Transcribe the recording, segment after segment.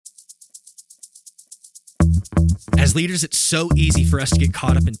As leaders, it's so easy for us to get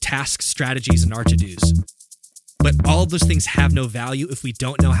caught up in tasks, strategies, and our to-dos. But all of those things have no value if we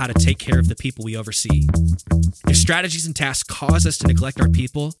don't know how to take care of the people we oversee. If strategies and tasks cause us to neglect our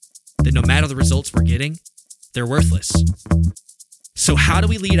people, then no matter the results we're getting, they're worthless. So how do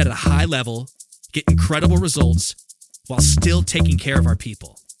we lead at a high level, get incredible results, while still taking care of our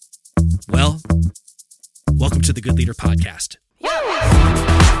people? Well, welcome to the Good Leader Podcast.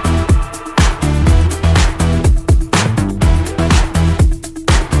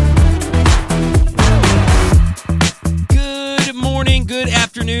 Good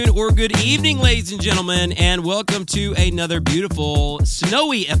afternoon or good evening, ladies and gentlemen, and welcome to another beautiful,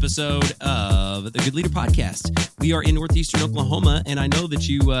 snowy episode of the Good Leader Podcast. We are in northeastern Oklahoma, and I know that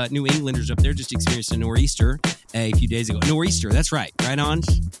you New Englanders up there just experienced a nor'easter a few days ago. Nor'easter, that's right on?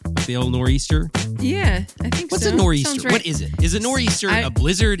 Like the old nor'easter? Yeah, I think What's so. a nor'easter? Right. What is it? Is a nor'easter a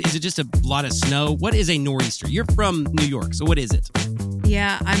blizzard? Is it just a lot of snow? What is a nor'easter? You're from New York, so what is it?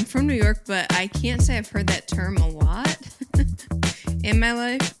 Yeah, I'm from New York, but I can't say I've heard that term a lot in my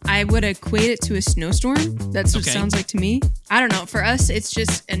life. I would equate it to a snowstorm. That's what it sounds like to me. I don't know. For us, it's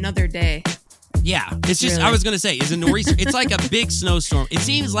just another day. Yeah, it's just, really. I was going to say, is a nor'easter, it's like a big snowstorm. It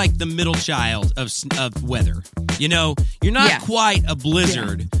seems like the middle child of weather. You know, you're not quite a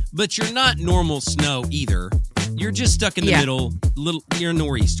blizzard, but you're not normal snow either. You're just stuck in the middle, you're a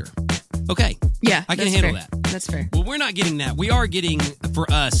nor'easter. Okay. Yeah, I can handle that. That's fair. Well, we're not getting that. We are getting,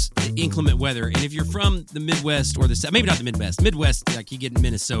 for us, inclement weather. And if you're from the Midwest or the South, maybe not the Midwest, like you get in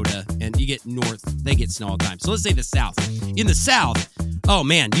Minnesota and you get north, they get snow all the time. So let's say the South. In the South, oh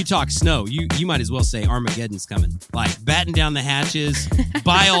man, you talk snow, you might as well say Armageddon's coming. Like batten down the hatches,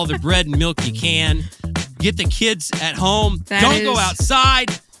 buy all the bread and milk you can, get the kids at home, don't go outside.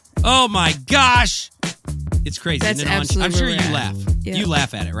 Oh my gosh. It's crazy. That's and then absolutely I'm sure you laugh. Yeah. You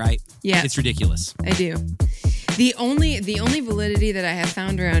laugh at it, right? Yeah. It's ridiculous. I do. The only validity that I have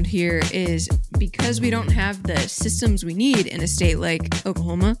found around here is because we don't have the systems we need in a state like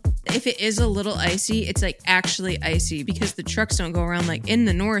Oklahoma. If it is a little icy, it's like actually icy because the trucks don't go around. Like in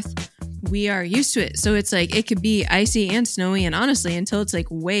the north, we are used to it. So it's like it could be icy and snowy, and honestly, until it's like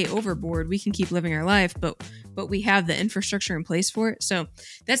way overboard, we can keep living our life, but we have the infrastructure in place for it. So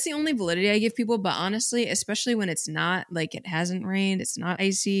that's the only validity I give people. But honestly, especially when it's not like it hasn't rained, it's not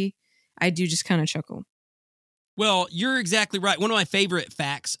icy, I do just kind of chuckle. Well, you're exactly right. One of my favorite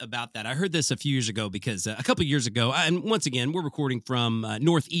facts about that, I heard this a few years ago because a couple of years ago, and once again, we're recording from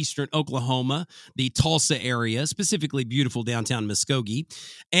northeastern Oklahoma, the Tulsa area, specifically beautiful downtown Muskogee.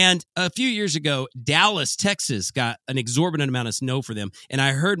 And a few years ago, Dallas, Texas got an exorbitant amount of snow for them. And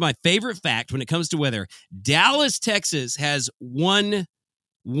I heard my favorite fact when it comes to weather. Dallas, Texas has one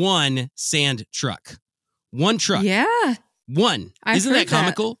sand truck. One truck. Yeah. One. Isn't that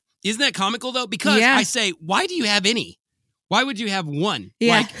comical? Isn't that comical, though? Because I say, why do you have any? Why would you have one?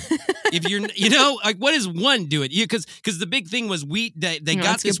 Yeah. Like, if you're, like, what does one do it? Because the big thing was they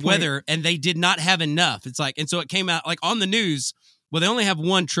got this weather and they did not have enough. It's like, and so it came out like on the news. Well, they only have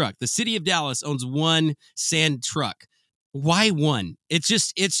one truck. The city of Dallas owns one sand truck. Why one? It's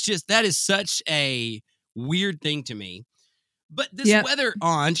just that is such a weird thing to me. But this weather,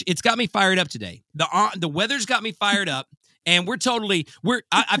 Anj, it's got me fired up today. The weather's got me fired up. And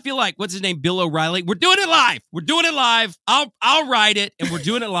I feel like, what's his name? Bill O'Reilly. We're doing it live. I'll write it and we're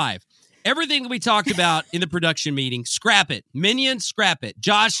doing it live. Everything that we talked about in the production meeting, scrap it. Minion, scrap it.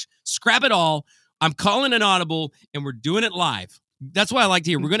 Josh, scrap it all. I'm calling an audible and we're doing it live. That's what I like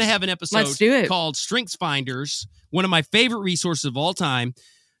to hear. We're going to have an episode called Strengths Finders, one of my favorite resources of all time.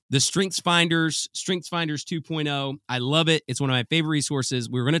 The Strengths Finders 2.0. I love it. It's one of my favorite resources.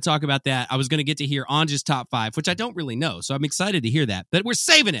 We were going to talk about that. I was going to get to hear Anj's top 5, which I don't really know. So I'm excited to hear that. But we're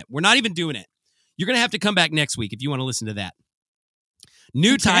saving it. We're not even doing it. You're going to have to come back next week if you want to listen to that.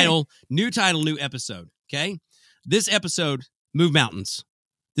 New title, new episode. Okay? This episode, Move Mountains.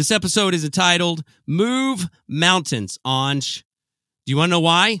 This episode is entitled Move Mountains, Anj. Do you want to know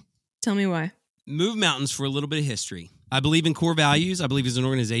why? Tell me why. Move Mountains for a little bit of history. I believe in core values. I believe as an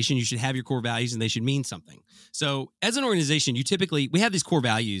organization, you should have your core values and they should mean something. So as an organization, we have these core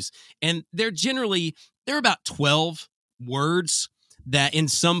values and they're about 12 words that in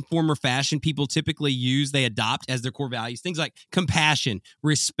some form or fashion people typically use, they adopt as their core values. Things like compassion,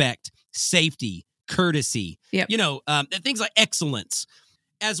 respect, safety, courtesy, things like excellence.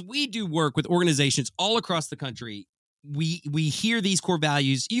 As we do work with organizations all across the country, we hear these core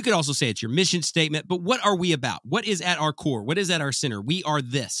values. You could also say it's your mission statement, but what are we about? What is at our core? What is at our center? We are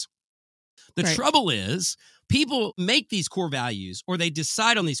this. The trouble is people make these core values or they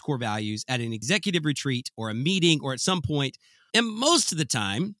decide on these core values at an executive retreat or a meeting or at some point. And much of the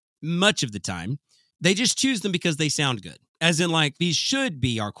time, They just choose them because they sound good, as in like these should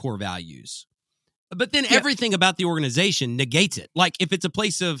be our core values. But then everything about the organization negates it. Like if it's a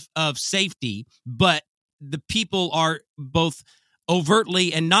place of safety, but the people are both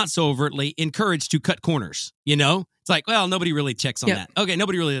overtly and not so overtly encouraged to cut corners, It's like, well, nobody really checks on that. Okay,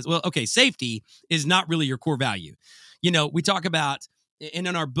 nobody really does. Well, okay, safety is not really your core value. We talk about, and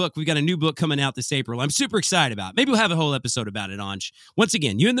in our book, we've got a new book coming out this April. I'm super excited about it. Maybe we'll have a whole episode about it, Anj. Once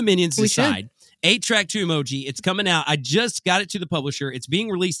again, you and the Minions decide. 8-track 2 emoji. It's coming out. I just got it to the publisher. It's being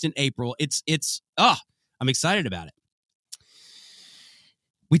released in April. I'm excited about it.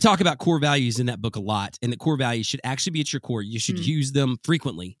 We talk about core values in that book a lot, and the core values should actually be at your core. You should use them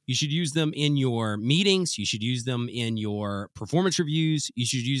frequently. You should use them in your meetings. You should use them in your performance reviews. You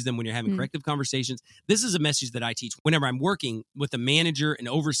should use them when you're having corrective conversations. This is a message that I teach whenever I'm working with a manager, an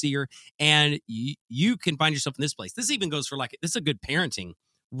overseer, and you can find yourself in this place. This even goes for this is a good parenting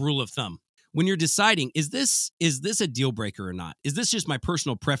rule of thumb. When you're deciding, is this a deal breaker or not? Is this just my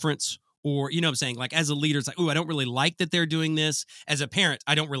personal preference? Or, what I'm saying? Like as a leader, it's like, I don't really like that they're doing this. As a parent,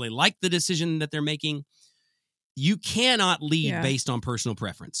 I don't really like the decision that they're making. You cannot lead based on personal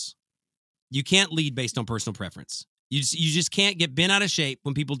preference. You can't lead based on personal preference. You just can't get bent out of shape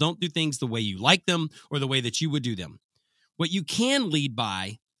when people don't do things the way you like them or the way that you would do them. What you can lead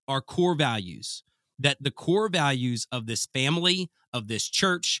by are core values, that the core values of this family, of this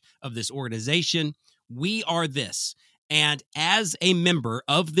church, of this organization, we are this. And as a member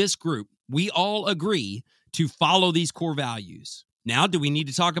of this group, we all agree to follow these core values. Now, do we need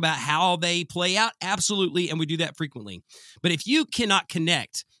to talk about how they play out? Absolutely, and we do that frequently. But if you cannot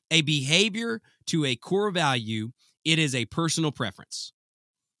connect a behavior to a core value, it is a personal preference.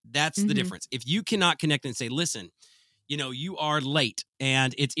 That's the difference. If you cannot connect and say, listen, you are late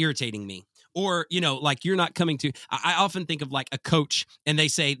and it's irritating me. Or, like you're not coming to, I often think of like a coach and they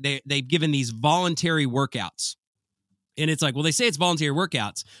say they've given these voluntary workouts. And it's like, well, they say it's voluntary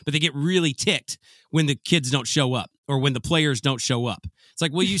workouts, but they get really ticked when the kids don't show up or when the players don't show up. It's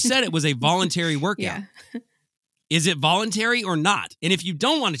like, well, you said it was a voluntary workout. Is it voluntary or not? And if you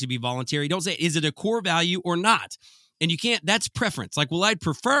don't want it to be voluntary, don't say, is it a core value or not? And you can't, that's preference. Like, well, I'd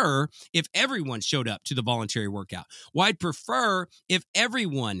prefer if everyone showed up to the voluntary workout. Well, I'd prefer if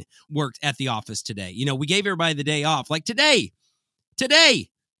everyone worked at the office today. We gave everybody the day off. Like today,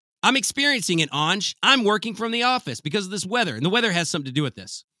 I'm experiencing it, Anj. I'm working from the office because of this weather, and the weather has something to do with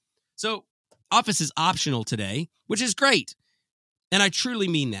this. So office is optional today, which is great, and I truly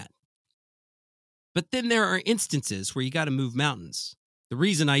mean that. But then there are instances where you got to move mountains. The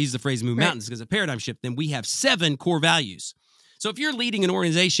reason I use the phrase move mountains is because a paradigm shift, then we have 7 core values. So if you're leading an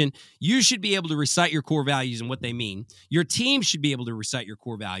organization, you should be able to recite your core values and what they mean. Your team should be able to recite your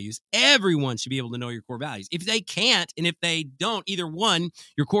core values. Everyone should be able to know your core values. If they can't, and if they don't, either one,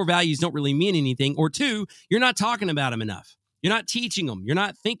 your core values don't really mean anything, or 2, you're not talking about them enough. You're not teaching them. You're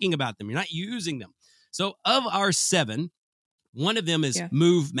not thinking about them. You're not using them. So of our 7, one of them is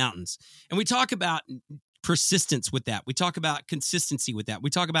move mountains. And we talk about persistence with that. We talk about consistency with that.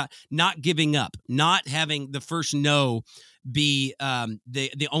 We talk about not giving up, not having the first no be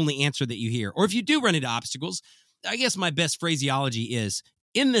the only answer that you hear. Or if you do run into obstacles, I guess my best phraseology is,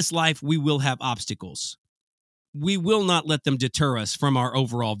 in this life, we will have obstacles. We will not let them deter us from our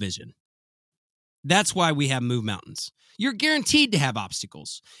overall vision. That's why we have Move Mountains. You're guaranteed to have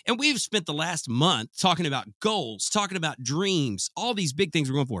obstacles. And we've spent the last month talking about goals, talking about dreams, all these big things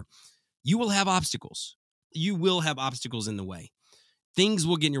we're going for. You will have obstacles. You will have obstacles in the way. Things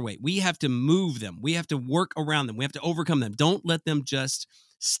will get in your way. We have to move them. We have to work around them. We have to overcome them. Don't let them just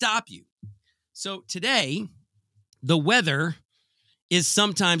stop you. So today, the weather is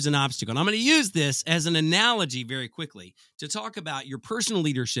sometimes an obstacle. And I'm going to use this as an analogy very quickly to talk about your personal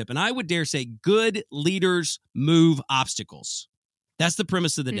leadership. And I would dare say good leaders move obstacles. That's the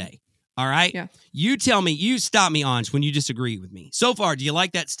premise of the day. All right? Yeah. You tell me, you stop me, Anj, when you disagree with me. So far, do you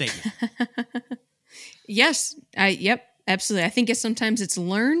like that statement? Yes. Yep, absolutely. I think sometimes it's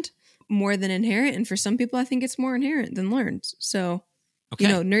learned more than inherent. And for some people, I think it's more inherent than learned. So,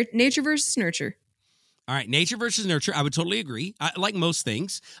 nature versus nurture. All right, nature versus nurture. I would totally agree. Like most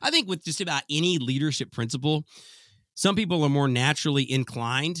things, I think with just about any leadership principle, some people are more naturally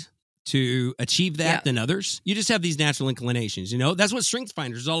inclined to achieve that than others. You just have these natural inclinations, That's what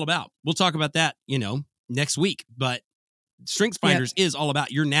StrengthsFinders is all about. We'll talk about that, next week. But StrengthsFinders is all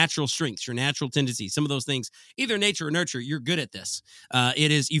about your natural strengths, your natural tendencies. Some of those things, either nature or nurture, you're good at this.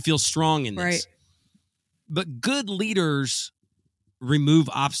 It is, you feel strong in this. Right. But good leaders remove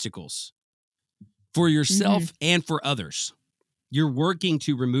obstacles for yourself and for others. You're working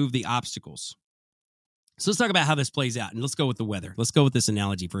to remove the obstacles. So let's talk about how this plays out, and let's go with the weather. Let's go with this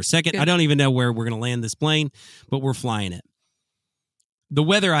analogy for a second. Good. I don't even know where we're going to land this plane, but we're flying it. The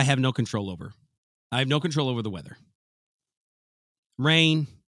weather I have no control over. I have no control over the weather. Rain,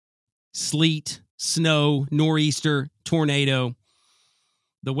 sleet, snow, nor'easter, tornado.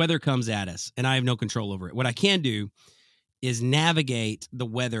 The weather comes at us, and I have no control over it. What I can do is navigate the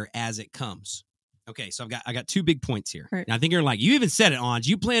weather as it comes. Okay, so I got 2 big points here. Right. Now I think you're like, you even said it, Anj.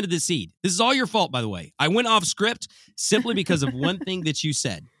 You planted the seed. This is all your fault, by the way. I went off script simply because of one thing that you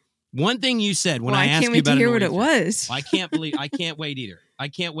said. One thing you said when I asked you about I can't wait to hear what it was. I can't wait either.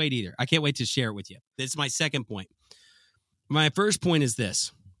 I can't wait to share it with you. That's my second point. My first point is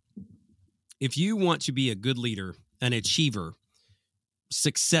this. If you want to be a good leader, an achiever,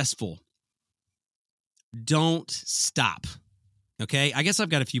 successful, don't stop. Okay? I guess I've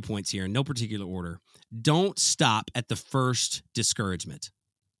got a few points here in no particular order. Don't stop at the first discouragement.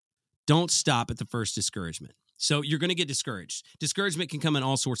 Don't stop at the first discouragement. So you're going to get discouraged. Discouragement can come in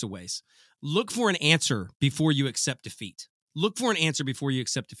all sorts of ways. Look for an answer before you accept defeat. Look for an answer before you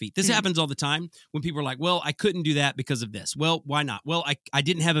accept defeat. This happens all the time when people are like, well, I couldn't do that because of this. Well, why not? Well, I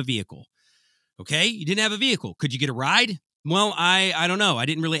didn't have a vehicle. Okay? You didn't have a vehicle. Could you get a ride? Well, I don't know. I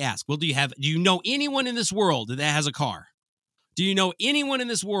didn't really ask. Well, do you know anyone in this world that has a car? Do you know anyone in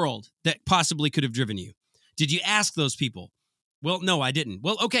this world that possibly could have driven you? Did you ask those people? Well, no, I didn't.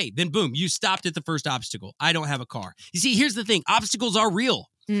 Well, okay, then boom, you stopped at the first obstacle. I don't have a car. You see, here's the thing. Obstacles are real.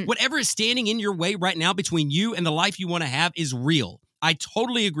 Whatever is standing in your way right now between you and the life you want to have is real. I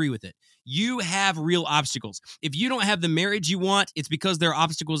totally agree with it. You have real obstacles. If you don't have the marriage you want, it's because there are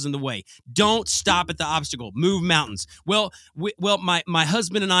obstacles in the way. Don't stop at the obstacle. Move mountains. Well, my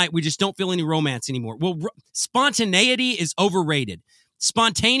husband and I, we just don't feel any romance anymore. Well, spontaneity is overrated.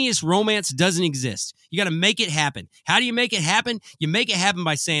 Spontaneous romance doesn't exist. You got to make it happen. How do you make it happen? You make it happen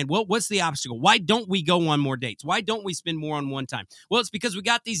by saying, well, what's the obstacle? Why don't we go on more dates? Why don't we spend more on one time? Well, it's because we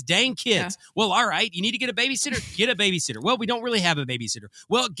got these dang kids. Yeah. Well, all right, you need to get a babysitter? Get a babysitter. Well, we don't really have a babysitter.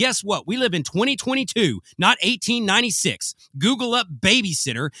 Well, guess what? We live in 2022, not 1896. Google up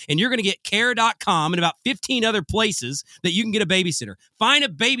babysitter, and you're going to get care.com and about 15 other places that you can get a babysitter. Find a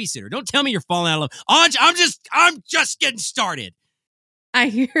babysitter. Don't tell me you're falling out of love. Anj, I'm just getting started. I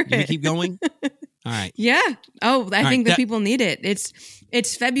hear it. Can we keep going? All right. Yeah. Oh, I think the people need it.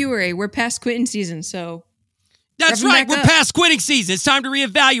 It's February. We're past quitting season, so that's right. We're past quitting season. It's time to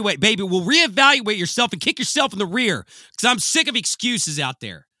reevaluate, baby. We'll reevaluate yourself and kick yourself in the rear because I'm sick of excuses out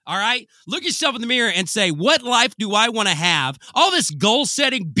there. All right? Look yourself in the mirror and say, what life do I want to have? All this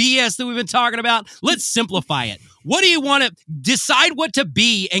goal-setting BS that we've been talking about, let's simplify it. What do you want to decide what to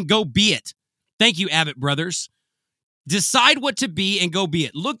be and go be it? Thank you, Abbott Brothers. Decide what to be and go be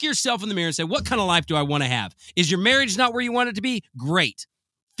it. Look yourself in the mirror and say, what kind of life do I want to have? Is your marriage not where you want it to be? Great.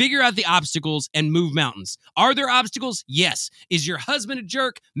 Figure out the obstacles and move mountains. Are there obstacles? Yes. Is your husband a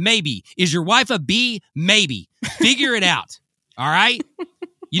jerk? Maybe. Is your wife a bee? Maybe. Figure it out. All right?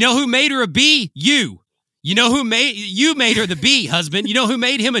 You know who made her a bee? You. You know who made her the bee, husband. You know who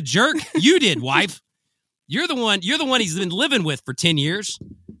made him a jerk? You did, wife. You're the one he's been living with for 10 years.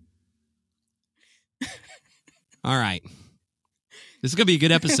 All right. This is going to be a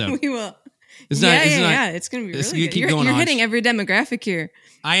good episode. We will. It's going to be really good. You're hitting every demographic here.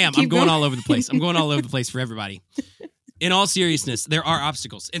 I am. I'm going all over the place. I'm going all over the place for everybody. In all seriousness, there are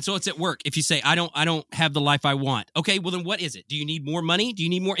obstacles. And so it's at work. If you say, I don't have the life I want. Okay, well then what is it? Do you need more money? Do you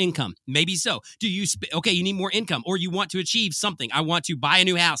need more income? Maybe so. Okay, you need more income or you want to achieve something. I want to buy a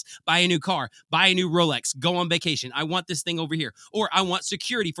new house, buy a new car, buy a new Rolex, go on vacation. I want this thing over here. Or I want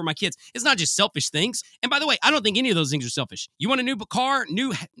security for my kids. It's not just selfish things. And by the way, I don't think any of those things are selfish. You want a new car, a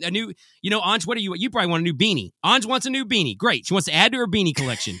new, Anj, what do you probably want a new beanie. Anj wants a new beanie. Great. She wants to add to her beanie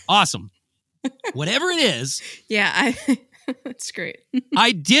collection. Awesome. Whatever it is. Yeah, that's great.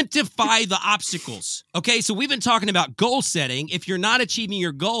 Identify the obstacles. Okay, so we've been talking about goal setting. If you're not achieving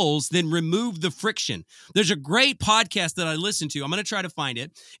your goals, then remove the friction. There's a great podcast that I listen to. I'm going to try to find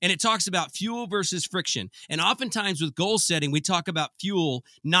it. And it talks about fuel versus friction. And oftentimes with goal setting, we talk about fuel,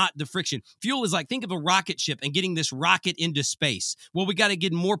 not the friction. Fuel is like, think of a rocket ship and getting this rocket into space. Well, we got to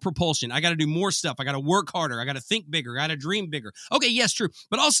get more propulsion. I got to do more stuff. I got to work harder. I got to think bigger. I got to dream bigger. Okay, yes, true.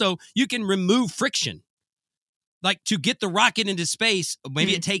 But also, you can remove friction. Like to get the rocket into space,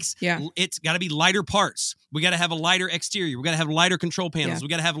 maybe it takes, it's got to be lighter parts. We got to have a lighter exterior. We got to have lighter control panels. We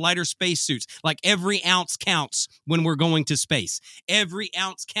got to have lighter space suits. Like every ounce counts when we're going to space. Every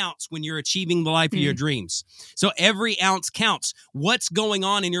ounce counts when you're achieving the life of your dreams. So every ounce counts. What's going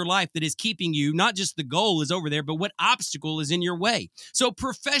on in your life that is keeping you, not just the goal is over there, but what obstacle is in your way? So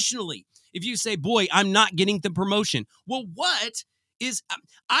professionally, if you say, boy, I'm not getting the promotion. Well, what is,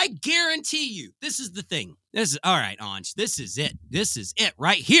 I guarantee you, this is the thing. This is, all right, Anj, this is it. This is it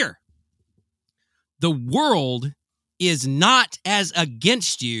right here. The world is not as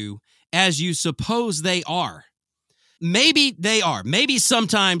against you as you suppose they are. Maybe they are. Maybe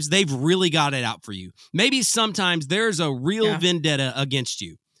sometimes they've really got it out for you. Maybe sometimes there's a real vendetta against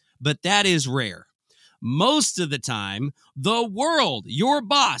you, but that is rare. Most of the time, the world, your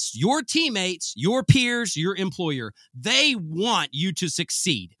boss, your teammates, your peers, your employer, they want you to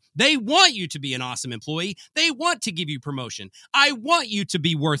succeed. They want you to be an awesome employee. They want to give you promotion. I want you to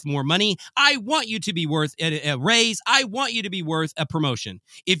be worth more money. I want you to be worth a raise. I want you to be worth a promotion.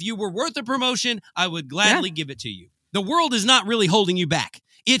 If you were worth a promotion, I would gladly give it to you. The world is not really holding you back.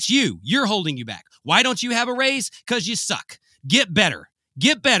 It's you. You're holding you back. Why don't you have a raise? Because you suck. Get better.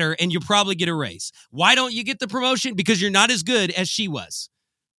 Get better, and you'll probably get a raise. Why don't you get the promotion? Because you're not as good as she was.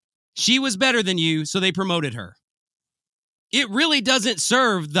 She was better than you, so they promoted her. It really doesn't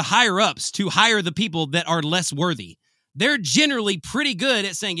serve the higher-ups to hire the people that are less worthy. They're generally pretty good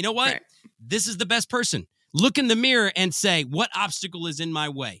at saying, you know what? Right. This is the best person. Look in the mirror and say, what obstacle is in my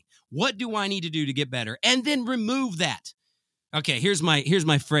way? What do I need to do to get better? And then remove that. Okay, here's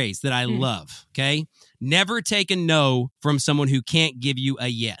my phrase that I love, okay? Never take a no from someone who can't give you a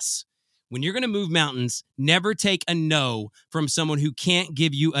yes. When you're going to move mountains, never take a no from someone who can't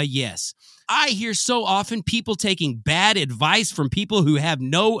give you a yes. I hear so often people taking bad advice from people who have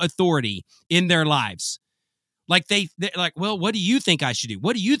no authority in their lives. Like they're like, well, what do you think I should do?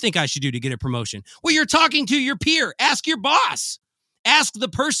 What do you think I should do to get a promotion? Well, you're talking to your peer. Ask your boss. Ask the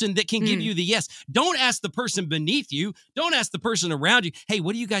person that can give you the yes. Don't ask the person beneath you. Don't ask the person around you. Hey,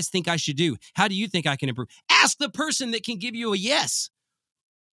 what do you guys think I should do? How do you think I can improve? Ask the person that can give you a yes.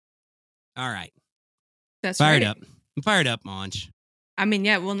 All right. That's fired right. up. I'm fired up, Anj. I mean,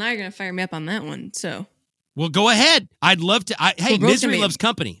 yeah, well, now you're going to fire me up on that one, so. Well, go ahead. I'd love to. Hey, misery loves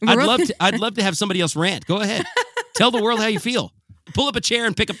company. I'd love to have somebody else rant. Go ahead. Tell the world how you feel. Pull up a chair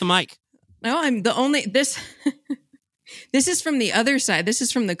and pick up the mic. No, I'm the only, this is from the other side. This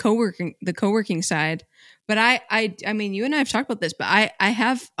is from the co-working side. But I mean, you and I have talked about this, but I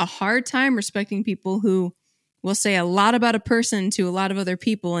have a hard time respecting people who will say a lot about a person to a lot of other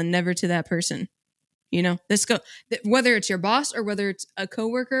people and never to that person. You know, whether it's your boss or whether it's a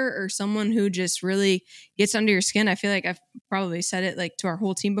coworker or someone who just really gets under your skin. I feel like I've probably said it like to our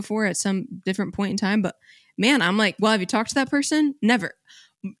whole team before at some different point in time. But man, I'm like, well, have you talked to that person? Never.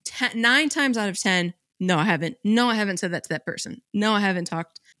 9 times out of 10. No, I haven't. No, I haven't said that to that person. No, I haven't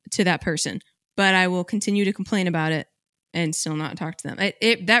talked to that person. But I will continue to complain about it and still not talk to them.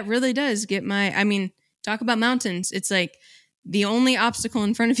 That really does get talk about mountains. It's like the only obstacle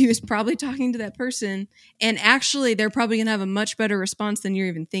in front of you is probably talking to that person. And actually, they're probably going to have a much better response than you're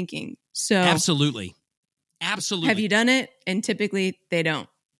even thinking. So Absolutely. Have you done it? And typically, they don't.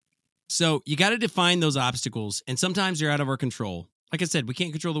 So you got to define those obstacles. And sometimes they're out of our control. Like I said, we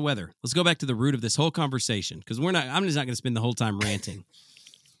can't control the weather. Let's go back to the root of this whole conversation because I'm just not going to spend the whole time ranting.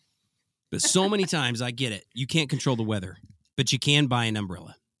 But so many times I get it. You can't control the weather, but you can buy an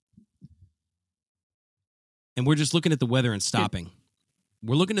umbrella. And we're just looking at the weather and stopping.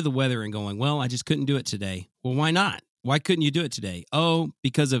 We're looking at the weather and going, well, I just couldn't do it today. Well, why not? Why couldn't you do it today? Oh,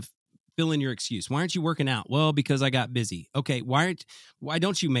 because of fill in your excuse. Why aren't you working out? Well, because I got busy. Okay, why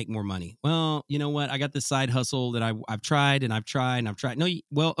don't you make more money? Well, you know what? I got this side hustle that I've tried and I've tried and I've tried. No,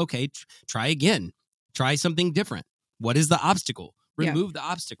 well, okay, try again. Try something different. What is the obstacle? Remove the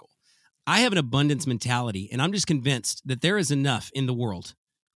obstacle. I have an abundance mentality, and I'm just convinced that there is enough in the world.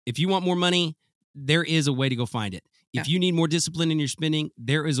 If you want more money, there is a way to go find it. If you need more discipline in your spending,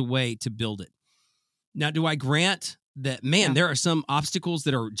 there is a way to build it. Now, do I grant that, there are some obstacles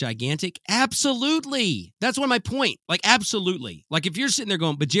that are gigantic? Absolutely. That's one of my point. Like, absolutely. Like, if you're sitting there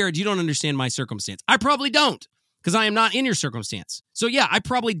going, but Jared, you don't understand my circumstance. I probably don't, because I am not in your circumstance. So yeah, I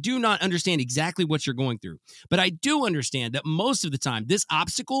probably do not understand exactly what you're going through. But I do understand that most of the time, this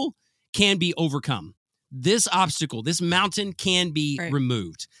obstacle can be overcome. This obstacle, this mountain can be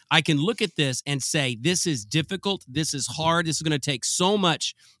removed. I can look at this and say, this is difficult. This is hard. This is going to take so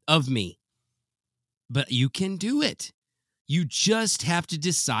much of me. But you can do it. You just have to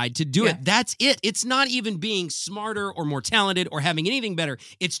decide to do it. That's it. It's not even being smarter or more talented or having anything better.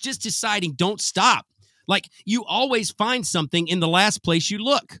 It's just deciding, don't stop. Like, you always find something in the last place you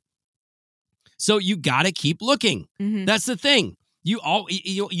look. So you got to keep looking. Mm-hmm. That's the thing.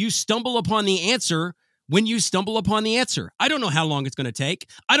 You stumble upon the answer when you stumble upon the answer. I don't know how long it's going to take.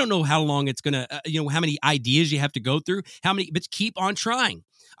 I don't know how long it's going to, how many ideas you have to go through, but keep on trying.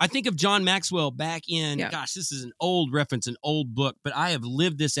 I think of John Maxwell back in, this is an old reference, an old book, but I have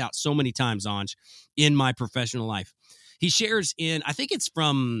lived this out so many times, Anj, in my professional life. He shares in, I think it's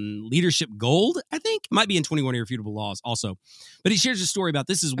from Leadership Gold, I think. It might be in 21 Irrefutable Laws also. But he shares a story about,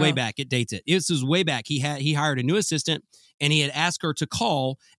 this is way back, it dates it. This is way back. He hired a new assistant, and he had asked her to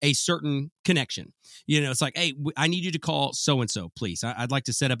call a certain connection. It's like, hey, I need you to call so-and-so, please. I'd like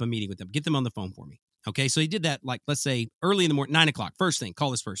to set up a meeting with them. Get them on the phone for me. Okay, so he did that, like, let's say early in the morning, 9 o'clock, first thing,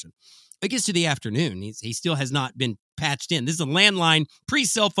 call this person. It gets to the afternoon. He still has not been patched in. This is a landline,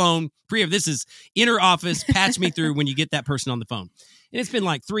 pre-cell phone, this is inner office, patch me through when you get that person on the phone. And it's been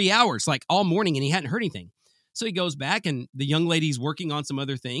like 3 hours, like all morning, and he hadn't heard anything. So he goes back, and the young lady's working on some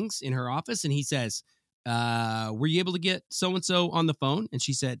other things in her office, and he says, were you able to get so-and-so on the phone? And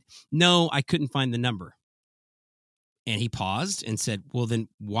she said, no, I couldn't find the number. And he paused and said, well, then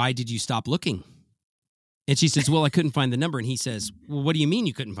why did you stop looking? And she says, well, I couldn't find the number. And he says, well, what do you mean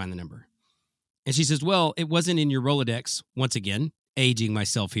you couldn't find the number? And she says, well, it wasn't in your Rolodex. Once again, aging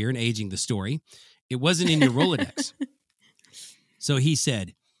myself here and aging the story. It wasn't in your Rolodex. So he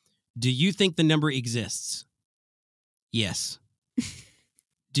said, do you think the number exists? Yes.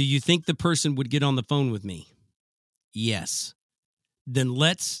 Do you think the person would get on the phone with me? Yes. Then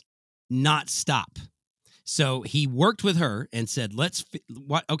let's not stop. So he worked with her and said, let's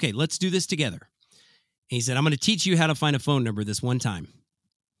do this together. And he said, I'm going to teach you how to find a phone number this one time.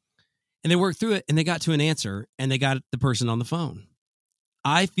 And they worked through it, and they got to an answer, and they got the person on the phone.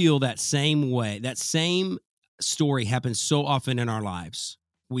 I feel that same way. That same story happens so often in our lives.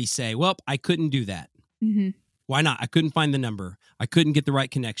 We say, well, I couldn't do that. Mm-hmm. Why not? I couldn't find the number. I couldn't get the right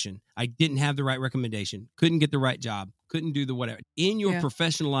connection. I didn't have the right recommendation. Couldn't get the right job. Couldn't do the whatever. In your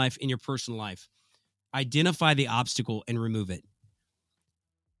professional life, in your personal life, identify the obstacle and remove it.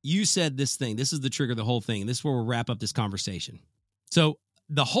 You said this thing. This is the trigger of the whole thing. This is where we'll wrap up this conversation. So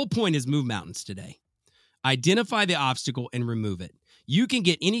the whole point is move mountains today. Identify the obstacle and remove it. You can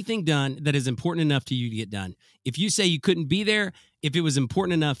get anything done that is important enough to you to get done. If you say you couldn't be there, if it was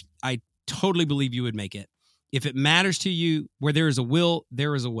important enough, I totally believe you would make it. If it matters to you, where there is a will,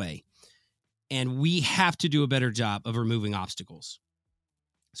 there is a way. And we have to do a better job of removing obstacles.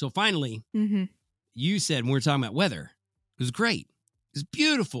 So finally, you said, when we were talking about weather, it was great. It was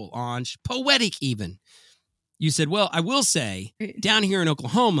beautiful, Anj, poetic even. You said, well, I will say, down here in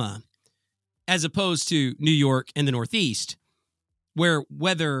Oklahoma, as opposed to New York and the Northeast, where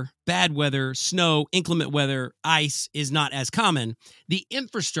weather, bad weather, snow, inclement weather, ice is not as common, the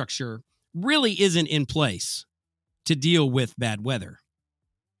infrastructure really isn't in place to deal with bad weather.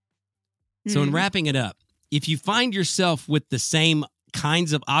 So in wrapping it up, if you find yourself with the same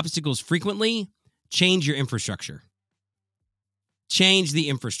kinds of obstacles frequently, change your infrastructure. Change the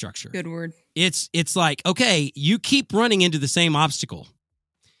infrastructure. Good word. It's like, okay, you keep running into the same obstacle.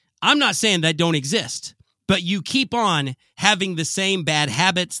 I'm not saying that don't exist, but you keep on having the same bad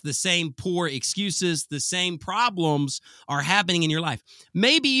habits, the same poor excuses, the same problems are happening in your life.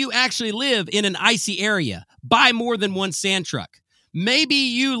 Maybe you actually live in an icy area. Buy more than one sand truck. Maybe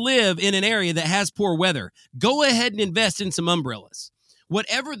you live in an area that has poor weather. Go ahead and invest in some umbrellas.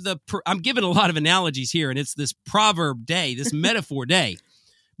 Whatever I'm giving a lot of analogies here, and it's this proverb day, this metaphor day.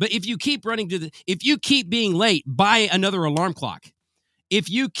 But if you keep if you keep being late, buy another alarm clock. If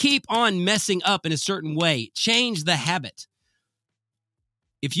you keep on messing up in a certain way, change the habit.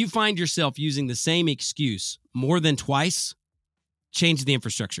 If you find yourself using the same excuse more than twice, change the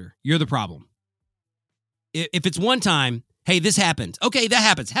infrastructure. You're the problem. If it's one time, hey, this happened. Okay, that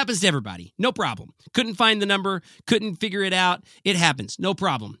happens. Happens to everybody. No problem. Couldn't find the number. Couldn't figure it out. It happens. No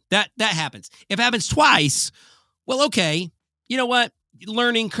problem. That happens. If it happens twice, well, okay. You know what?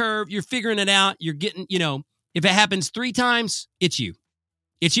 Learning curve. You're figuring it out. You're getting, if it happens 3 times, it's you.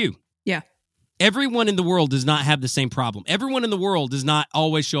 It's you. Yeah. Everyone in the world does not have the same problem. Everyone in the world does not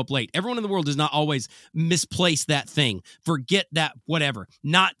always show up late. Everyone in the world does not always misplace that thing, forget that whatever,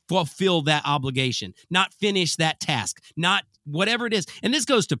 not fulfill that obligation, not finish that task, not whatever it is. And this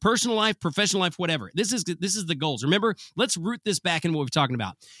goes to personal life, professional life, whatever. This is the goals. Remember, let's root this back in what we're talking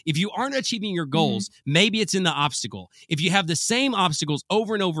about. If you aren't achieving your goals, maybe it's in the obstacle. If you have the same obstacles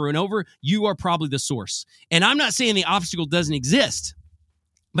over and over and over, you are probably the source. And I'm not saying the obstacle doesn't exist,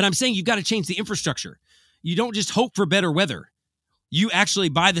 but I'm saying you've got to change the infrastructure. You don't just hope for better weather. You actually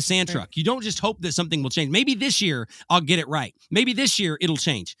buy the sand truck. You don't just hope that something will change. Maybe this year I'll get it right. Maybe this year it'll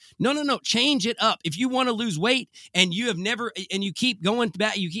change. No. Change it up. If you want to lose weight and you have never, and you keep going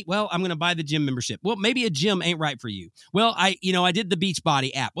back, I'm going to buy the gym membership. Well, maybe a gym ain't right for you. Well, I did the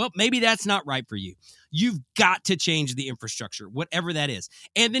Beachbody app. Well, maybe that's not right for you. You've got to change the infrastructure, whatever that is.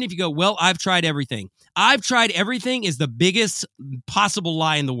 And then if you go, well, I've tried everything. I've tried everything is the biggest possible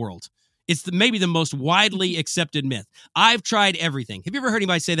lie in the world. It's maybe the most widely accepted myth. I've tried everything. Have you ever heard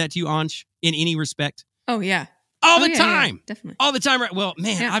anybody say that to you, Anj, in any respect? Oh, yeah. All the time. Yeah, definitely. All the time. Right. Well,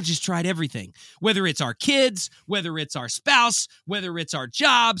 man, I've just tried everything. Whether it's our kids, whether it's our spouse, whether it's our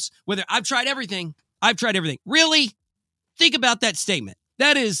jobs, I've tried everything. I've tried everything. Really? Think about that statement.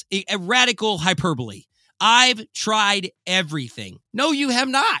 That is a radical hyperbole. I've tried everything. No, you have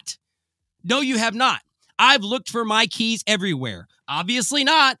not. No, you have not. I've looked for my keys everywhere. Obviously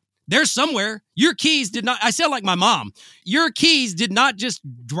not. They're somewhere. Your keys did not. I sound like my mom. Your keys did not just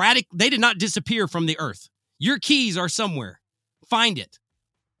they did not disappear from the earth. Your keys are somewhere. Find it.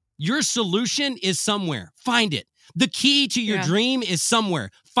 Your solution is somewhere. Find it. The key to your dream is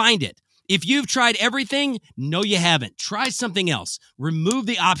somewhere. Find it. If you've tried everything, no, you haven't. Try something else. Remove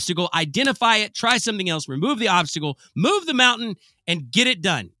the obstacle. Identify it. Try something else. Remove the obstacle. Move the mountain and get it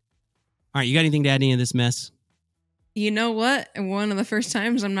done. All right, you got anything to add to any of this mess? You know what? One of the first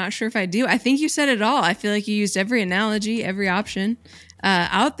times, I'm not sure if I do. I think you said it all. I feel like you used every analogy, every option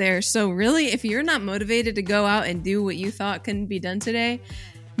out there. So really, if you're not motivated to go out and do what you thought couldn't be done today,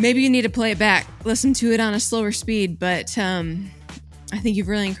 maybe you need to play it back, listen to it on a slower speed. But I think you've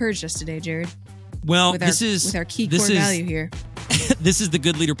really encouraged us today, Jared. Well, with our key core value here. This is the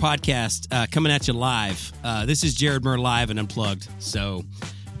Good Leader Podcast coming at you live. This is Jared Murr live and unplugged. So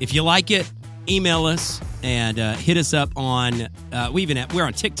if you like it, email us and hit us up on. We're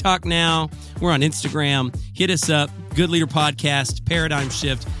on TikTok now. We're on Instagram. Hit us up. Good Leader Podcast, Paradigm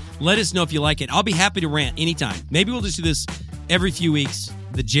Shift. Let us know if you like it. I'll be happy to rant anytime. Maybe we'll just do this every few weeks.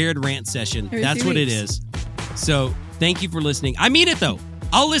 The Jared Rant Session. That's what it is. So thank you for listening. I mean it, though.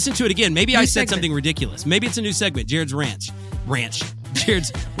 I'll listen to it again. Maybe I said something ridiculous. Maybe it's a new segment. Jared's Ranch.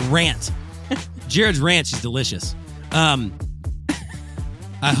 Jared's Rant. Jared's Ranch is delicious. I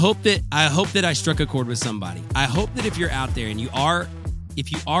hope that I struck a chord with somebody. I hope that if you're out there and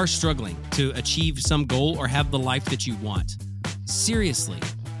if you are struggling to achieve some goal or have the life that you want, seriously,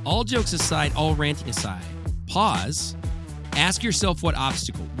 all jokes aside, all ranting aside, pause. Ask yourself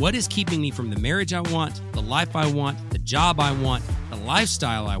what is keeping me from the marriage I want, the life I want, the job I want, the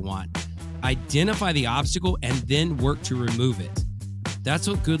lifestyle I want. Identify the obstacle and then work to remove it. That's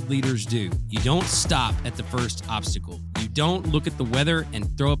what good leaders do. You don't stop at the first obstacle. You don't look at the weather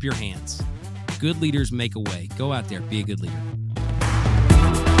and throw up your hands. Good leaders make a way. Go out there, be a good leader.